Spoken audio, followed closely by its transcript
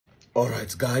All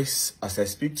right, guys, as I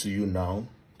speak to you now,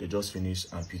 they just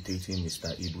finished amputating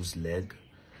Mr. Ibu's leg.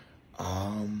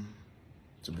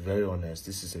 To be very honest,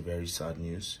 this is a very sad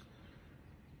news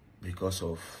because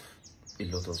of a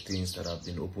lot of things that have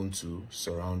been open to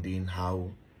surrounding how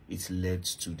it led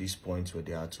to this point where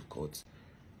they had to cut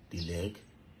the leg.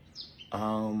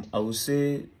 I would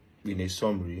say in a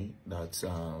summary that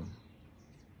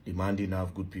the man didn't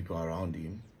have good people around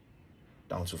him,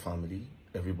 down to family.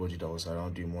 Everybody that was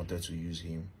around him wanted to use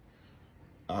him.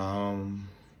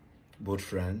 Both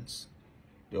friends,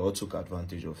 they all took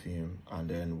advantage of him, and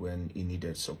then when he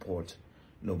needed support,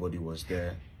 nobody was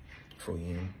there for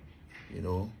him. You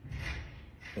know,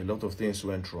 a lot of things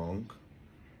went wrong.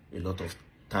 A lot of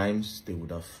times they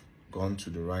would have gone to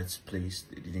the right place,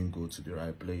 they didn't go to the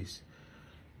right place.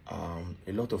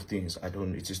 A lot of things,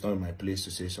 it is not my place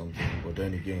to say something, but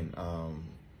then again,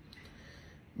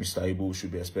 Mr. Ibu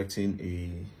should be expecting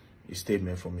a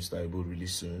statement from Mr. Ibu really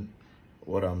soon.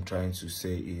 What I'm trying to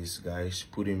say is, guys,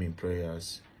 put him in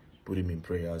prayers. Put him in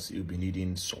prayers. He'll be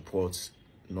needing support,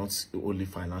 not only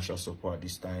financial support at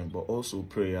this time, but also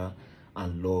prayer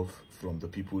and love from the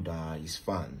people that are his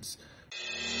fans.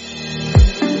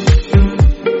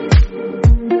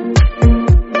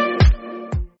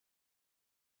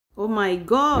 Oh my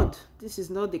God, this is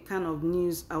not the kind of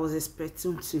news I was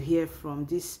expecting to hear from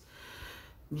this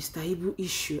Mr. Ibu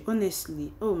issue.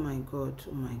 Honestly, oh my God,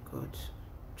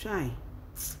 try.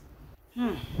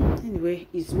 Anyway,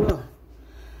 it's well.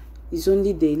 It's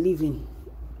only the living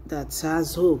that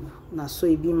has hope. Now, so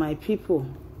it be my people.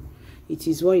 It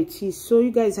is what it is. So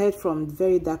you guys heard from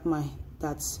Very Dark Man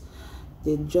that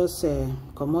they just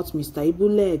come out Mr.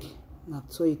 Ibu leg. Now,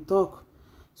 so he talk.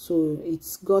 So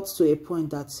it's got to a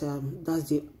point that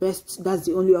that's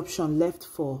the only option left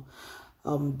for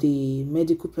the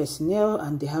medical personnel,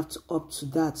 and they have to opt to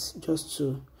that just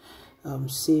to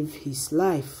save his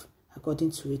life,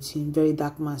 according to what Very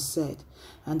Dark Man said.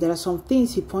 And there are some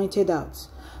things he pointed out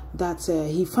that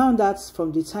he found out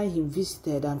from the time he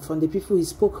visited and from the people he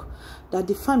spoke, that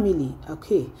the family,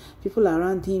 people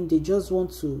around him, they just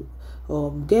want to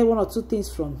get one or two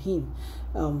things from him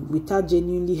without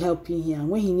genuinely helping him. And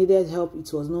when he needed help,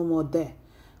 it was no more there.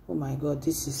 Oh my God,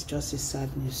 this is just a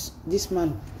sad news. This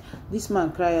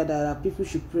man cried that people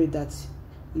should pray that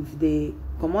if they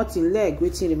come out in leg,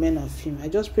 waiting remain of him. I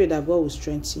just pray that God will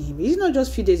strengthen him. It's not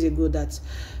just a few days ago that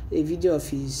a video of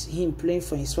him praying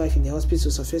for his wife in the hospital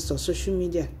surfaced on social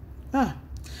media.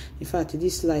 In fact,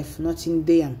 this life, nothing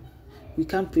there. We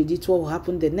can't predict what will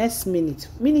happen the next minute.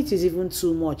 Minute is even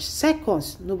too much.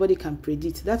 Seconds, nobody can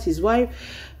predict. That is why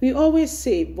we always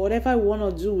say, whatever we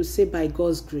want to do, we say by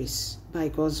God's grace. By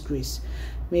God's grace.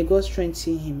 May God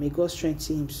strengthen him. May God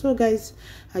strengthen him. So, guys,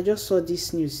 I just saw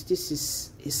this news. This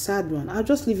is a sad one. I'll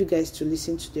just leave you guys to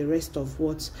listen to the rest of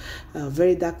what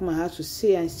Very Dark Man has to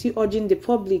say, and still urging the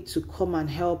public to come and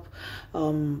help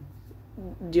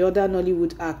the other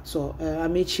Nollywood actor,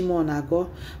 Amechi Monago.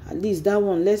 At least that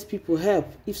one lets people help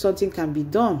if something can be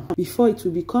done before it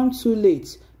will become too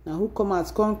late. Now, who come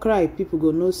out, come cry, people go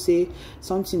no say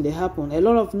something they happen. A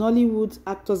lot of Nollywood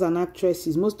actors and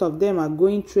actresses, most of them are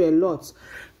going through a lot.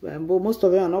 But most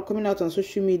of them are not coming out on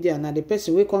social media. Now, the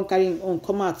person we can't carry on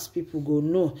come out, people go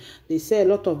no. They say a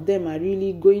lot of them are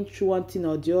really going through one thing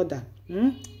or the other.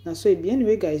 Now, so it be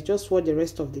anyway, guys, just watch the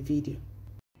rest of the video.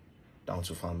 Down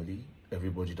to family.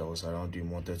 Everybody that was around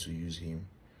him wanted to use him.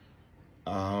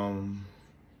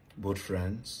 Both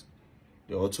friends,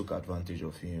 they all took advantage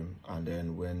of him, and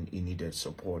then when he needed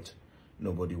support,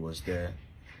 nobody was there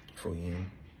for him.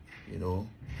 You know,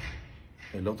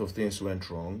 a lot of things went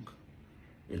wrong.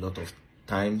 A lot of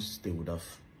times they would have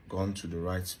gone to the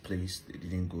right place, they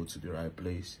didn't go to the right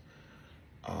place.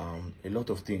 A lot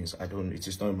of things, it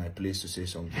is not my place to say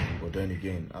something, but then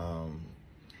again,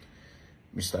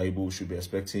 Mr. Ibu should be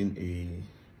expecting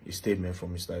a statement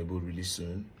from Mr. Ibu really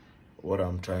soon. What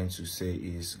I'm trying to say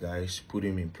is, guys, put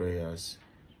him in prayers.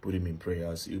 Put him in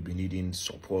prayers. He'll be needing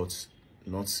support,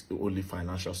 not only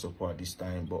financial support at this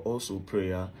time, but also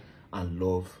prayer and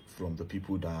love from the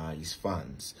people that are his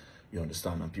fans. You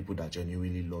understand? And people that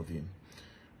genuinely love him.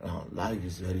 Life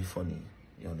is very funny.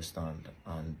 You understand?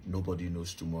 And nobody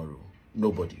knows tomorrow.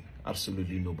 Nobody.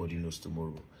 Absolutely nobody knows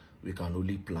tomorrow. We can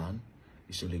only plan.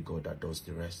 It's only God that does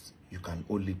the rest. You can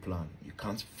only plan. You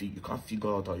can't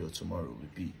figure out how your tomorrow will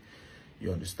be.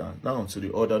 You understand? Now, to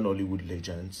the other Nollywood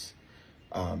legends,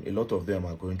 a lot of them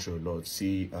are going through a lot.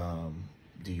 See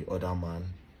the other man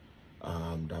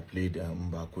that played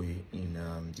Mbakwe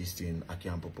in this thing, Aki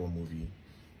and Popo movie.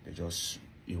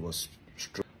 He was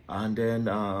struck. And then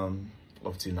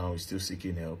up till now, he's still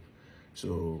seeking help.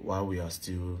 So while we are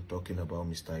still talking about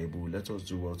Mr. Ibu, let us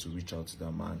do well to reach out to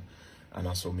that man. And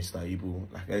as for Mr.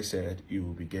 Ibu, like I said, you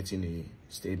will be getting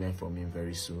a statement from him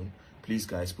very soon. Please,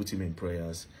 guys, put him in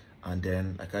prayers. And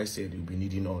then, like I said, you'll be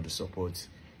needing all the support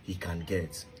he can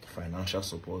get. Financial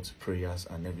support, prayers,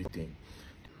 and everything.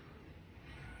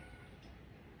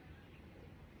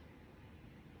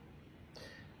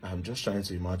 I'm just trying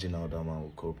to imagine how that man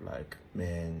will cope. Like,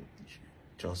 man,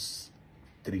 just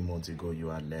 3 months ago you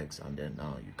had legs, and then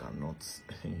now you cannot,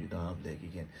 you don't have leg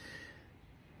again.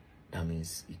 That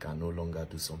means he can no longer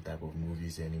do some type of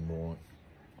movies anymore.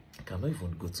 He cannot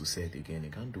even go to set again. He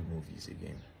can't do movies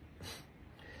again.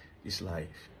 It's life.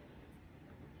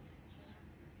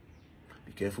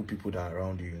 Be careful people that are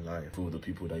around you in life, for the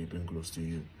people that you bring close to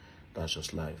you. That's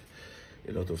just life.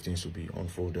 A lot of things will be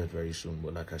unfolded very soon,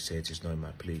 but like I said, it's not in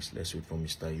my place. Let's wait for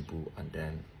Mr. Ibu, and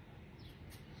then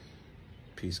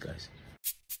peace, guys.